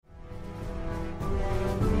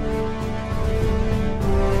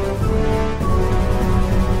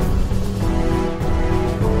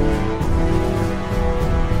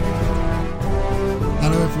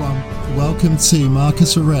welcome to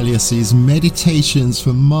Marcus Aurelius' Meditations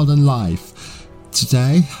for Modern Life.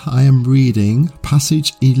 Today I am reading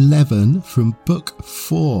passage 11 from book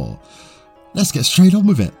 4. Let's get straight on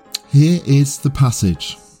with it. Here is the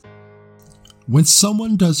passage. When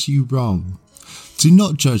someone does you wrong, do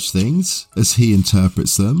not judge things as he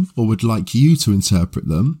interprets them or would like you to interpret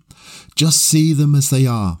them. Just see them as they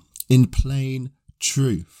are, in plain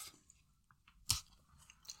truth.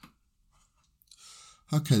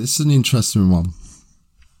 Okay, this is an interesting one.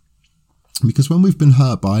 Because when we've been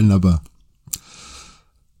hurt by another,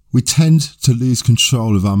 we tend to lose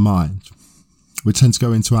control of our mind. We tend to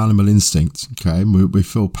go into animal instinct, okay? We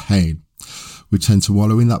feel pain. We tend to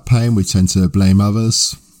wallow in that pain. We tend to blame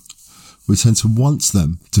others. We tend to want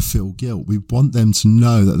them to feel guilt. We want them to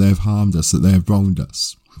know that they have harmed us, that they have wronged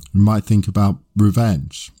us. We might think about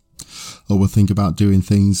revenge, or we'll think about doing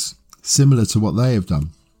things similar to what they have done.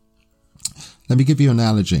 Let me give you an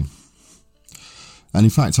analogy. And in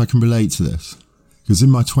fact, I can relate to this. Because in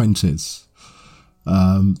my 20s,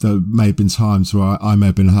 there may have been times where I may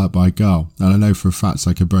have been hurt by a girl. And I know for a fact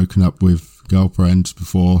I had broken up with a girlfriend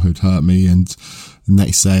before who'd hurt me. And the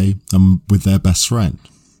next day, I'm with their best friend.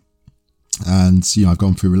 And, you know, I've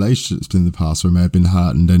gone through relationships in the past where I may have been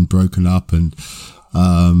hurt and then broken up. And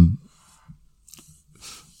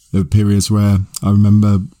there were periods where I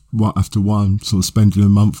remember after one, sort of spending a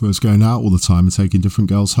month where I was going out all the time and taking different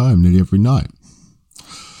girls home nearly every night.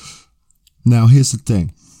 Now, here's the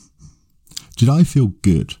thing. Did I feel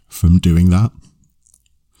good from doing that?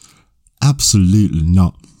 Absolutely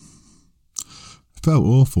not. It felt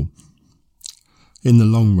awful. In the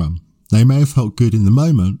long run. They may have felt good in the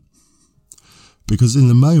moment, because in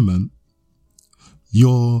the moment,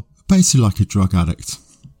 you're basically like a drug addict.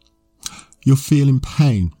 You're feeling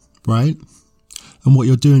pain, right? And what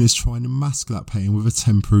you're doing is trying to mask that pain with a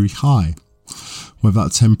temporary high. Whether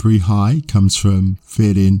that temporary high comes from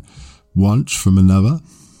feeling want from another,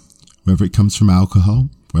 whether it comes from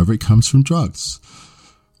alcohol, whether it comes from drugs.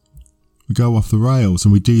 We go off the rails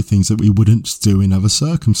and we do things that we wouldn't do in other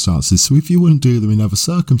circumstances. So if you wouldn't do them in other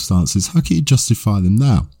circumstances, how can you justify them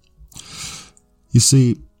now? You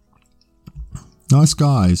see, nice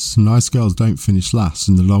guys and nice girls don't finish last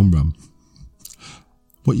in the long run.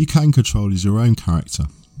 What you can control is your own character.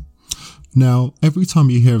 Now, every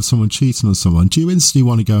time you hear of someone cheating on someone, do you instantly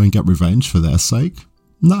want to go and get revenge for their sake?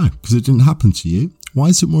 No, because it didn't happen to you. Why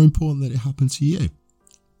is it more important that it happened to you?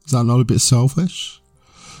 Is that not a bit selfish?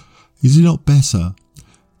 Is it not better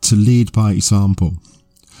to lead by example?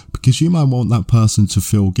 Because you might want that person to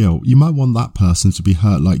feel guilt. You might want that person to be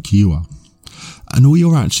hurt like you are. And all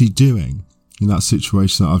you're actually doing in that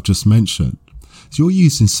situation that I've just mentioned is you're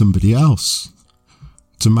using somebody else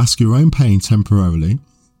to mask your own pain temporarily.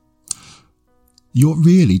 You're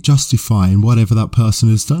really justifying whatever that person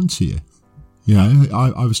has done to you. You know,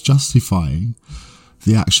 I was justifying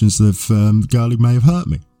the actions of the girl who may have hurt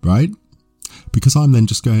me, right? Because I'm then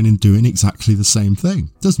just going and doing exactly the same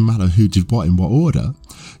thing. Doesn't matter who did what in what order.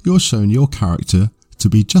 You're showing your character to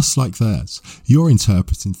be just like theirs. You're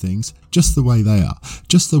interpreting things just the way they are,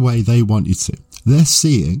 just the way they want you to. They're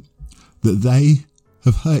seeing that they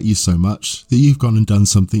have hurt you so much that you've gone and done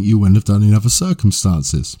something you wouldn't have done in other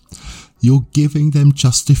circumstances. You're giving them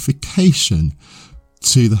justification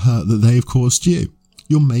to the hurt that they have caused you.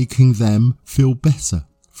 You're making them feel better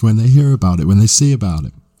for when they hear about it, when they see about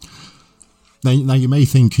it. Now you may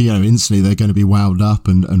think, you know, instantly they're going to be wound up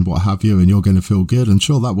and what have you, and you're going to feel good, and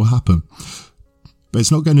sure, that will happen. But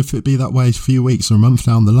it's not going to be that way a few weeks or a month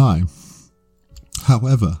down the line.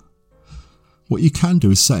 However, what you can do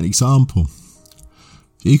is set an example.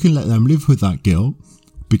 You can let them live with that guilt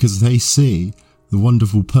because they see the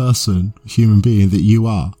wonderful person, human being that you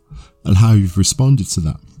are, and how you've responded to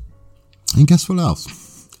that. And guess what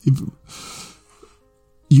else?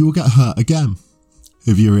 You will get hurt again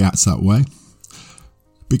if you react that way,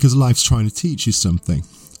 because life's trying to teach you something.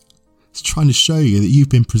 It's trying to show you that you've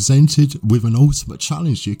been presented with an ultimate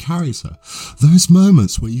challenge to your character. Those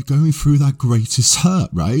moments where you're going through that greatest hurt,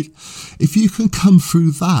 right? If you can come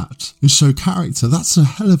through that and show character, that's a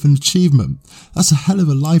hell of an achievement. That's a hell of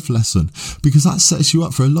a life lesson, because that sets you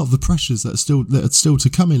up for a lot of the pressures that are still to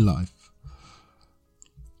come in life.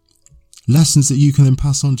 Lessons that you can then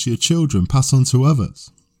pass on to your children, pass on to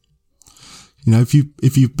others. You know,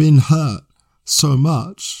 if you've been hurt so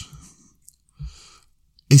much,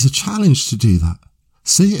 it's a challenge to do that.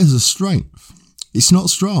 See it as a strength. It's not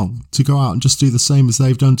strong to go out and just do the same as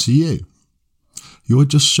they've done to you. You're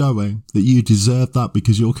just showing that you deserve that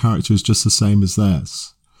because your character is just the same as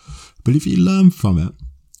theirs. But if you learn from it,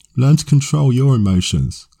 learn to control your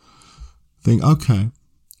emotions. Think, okay,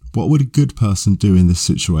 what would a good person do in this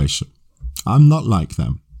situation? I'm not like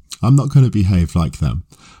them. I'm not going to behave like them.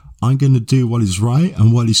 I'm going to do what is right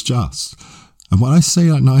and what is just. And when I say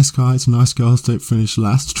that nice guys and nice girls don't finish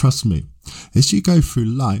last, trust me, as you go through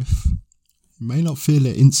life, you may not feel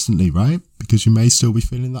it instantly, right? Because you may still be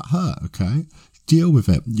feeling that hurt, okay? Deal with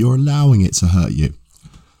it. You're allowing it to hurt you.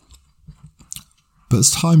 But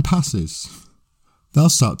as time passes, they'll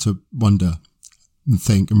start to wonder and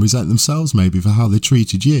think and resent themselves maybe for how they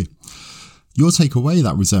treated you. You'll take away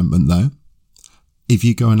that resentment though. If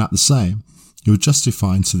you go and act the same, you're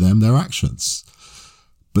justifying to them their actions.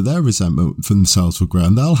 But their resentment for themselves will grow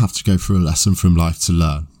and they'll have to go through a lesson from life to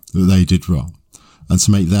learn that they did wrong and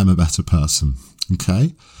to make them a better person.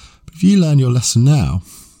 Okay? But if you learn your lesson now,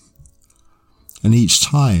 and each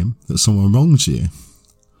time that someone wrongs you,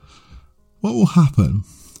 what will happen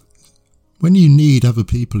when you need other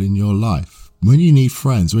people in your life, when you need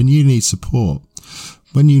friends, when you need support,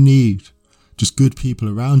 when you need just good people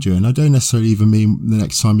around you? And I don't necessarily even mean the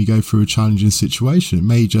next time you go through a challenging situation. It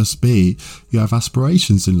may just be you have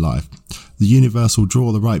aspirations in life. The universe will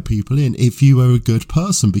draw the right people in if you are a good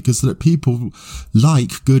person, because that people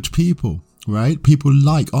like good people, right? People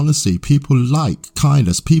like honesty. People like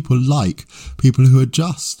kindness. People like people who are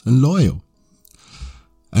just and loyal.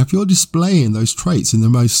 And if you're displaying those traits in the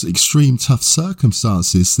most extreme tough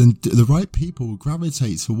circumstances, then the right people will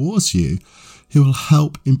gravitate towards you who will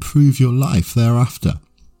help improve your life thereafter.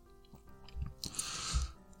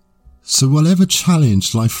 So whatever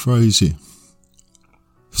challenge life throws you,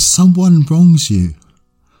 if someone wrongs you,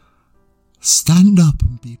 stand up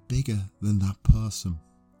and be bigger than that person.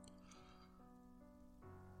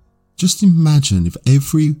 Just imagine if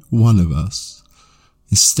every one of us,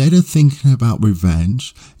 instead of thinking about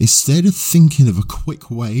revenge, instead of thinking of a quick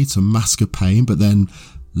way to mask a pain, but then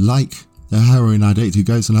like a heroin addict who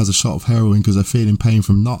goes and has a shot of heroin because they're feeling pain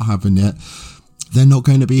from not having it, they're not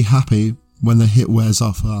going to be happy when the hit wears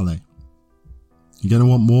off, are they? You're going to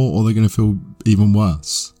want more, or they're going to feel even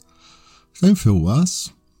worse. Don't feel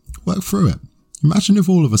worse. Work through it. Imagine if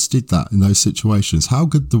all of us did that in those situations, how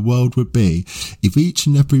good the world would be if each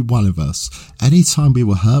and every one of us, anytime we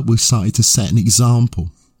were hurt, we started to set an example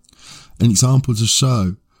to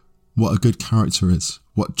show what a good character is,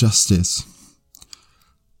 what justice,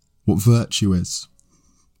 what virtue is.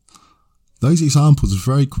 Those examples would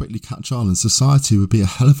very quickly catch on and society would be a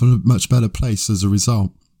hell of a much better place as a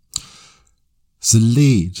result. So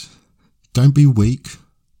lead. Don't be weak.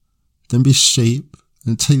 Don't be sheep,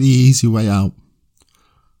 and take the easy way out.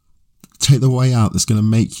 Take the way out that's going to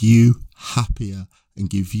make you happier and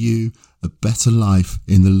give you a better life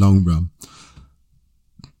in the long run.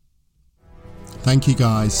 Thank you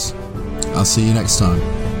guys. I'll see you next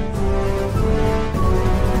time.